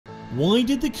Why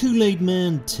did the Kool-Aid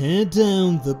Man tear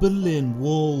down the Berlin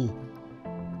Wall?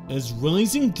 As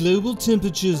rising global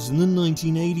temperatures in the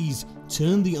 1980s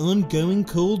turned the ongoing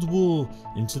Cold War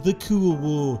into the Cool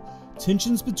War,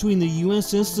 tensions between the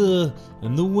USSR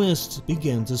and the West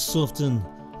began to soften.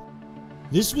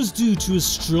 This was due to a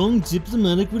strong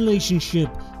diplomatic relationship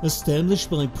established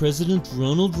by President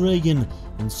Ronald Reagan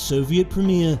and Soviet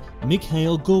Premier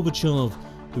Mikhail Gorbachev,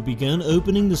 who began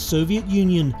opening the Soviet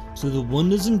Union to the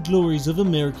wonders and glories of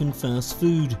American fast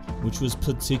food, which was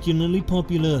particularly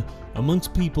popular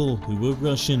amongst people who were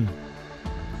Russian.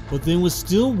 But there was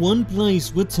still one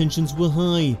place where tensions were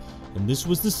high, and this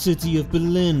was the city of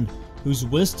Berlin, whose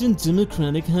western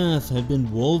democratic half had been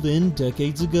walled in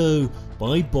decades ago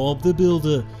by Bob the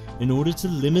Builder in order to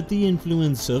limit the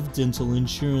influence of dental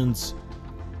insurance.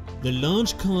 The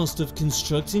large cost of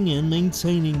constructing and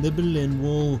maintaining the Berlin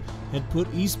Wall had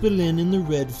put East Berlin in the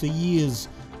red for years,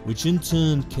 which in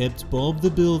turn kept Bob the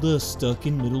Builder stuck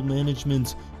in middle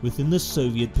management within the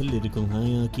Soviet political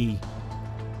hierarchy.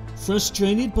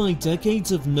 Frustrated by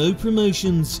decades of no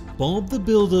promotions, Bob the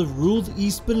Builder ruled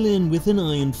East Berlin with an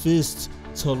iron fist,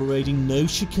 tolerating no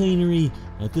chicanery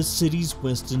at the city's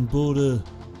western border.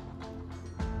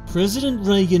 President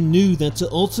Reagan knew that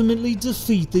to ultimately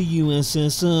defeat the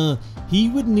USSR, he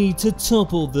would need to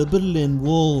topple the Berlin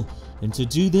Wall, and to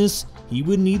do this, he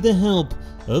would need the help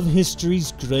of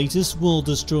history's greatest wall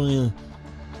destroyer.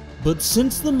 But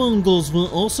since the Mongols were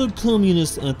also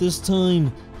communists at this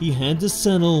time, he had to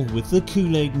settle with the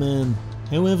Kool-Aid Man.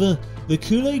 However, the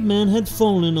Kool-Aid Man had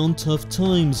fallen on tough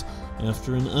times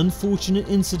after an unfortunate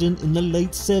incident in the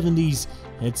late 70s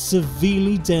had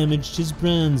severely damaged his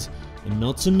brand, and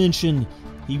not to mention,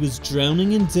 he was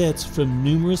drowning in debt from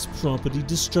numerous property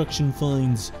destruction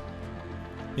fines.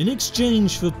 In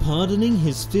exchange for pardoning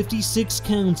his 56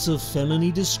 counts of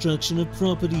felony destruction of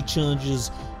property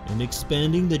charges and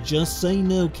expanding the Just Say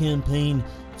No campaign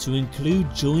to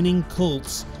include joining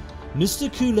cults,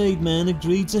 Mr. Kool-Aid Man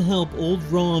agreed to help old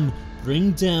Ron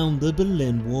bring down the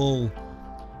Berlin Wall.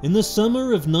 In the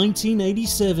summer of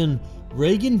 1987,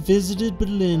 Reagan visited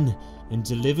Berlin and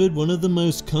delivered one of the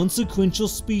most consequential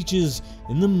speeches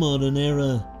in the modern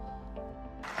era.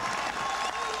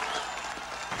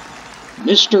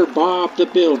 Mr. Bob the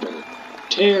Builder,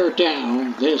 tear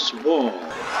down this wall.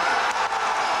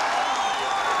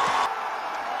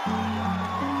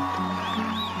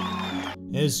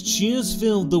 As cheers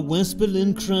filled the West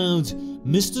Berlin crowd,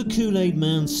 Mr. Kool-Aid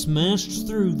Man smashed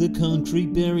through the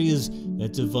concrete barriers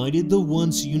that divided the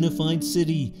once unified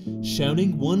city,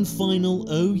 shouting one final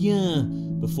 "Oh yeah"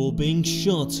 before being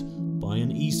shot by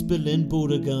an East Berlin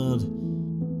border guard.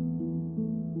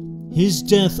 His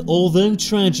death, although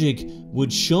tragic,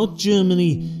 would shock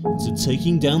Germany into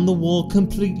taking down the wall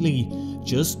completely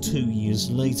just 2 years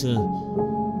later.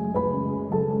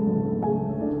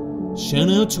 Shout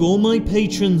out to all my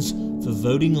patrons for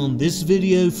voting on this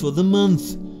video for the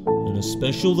month, and a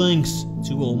special thanks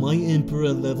to all my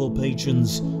Emperor level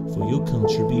patrons for your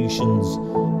contributions.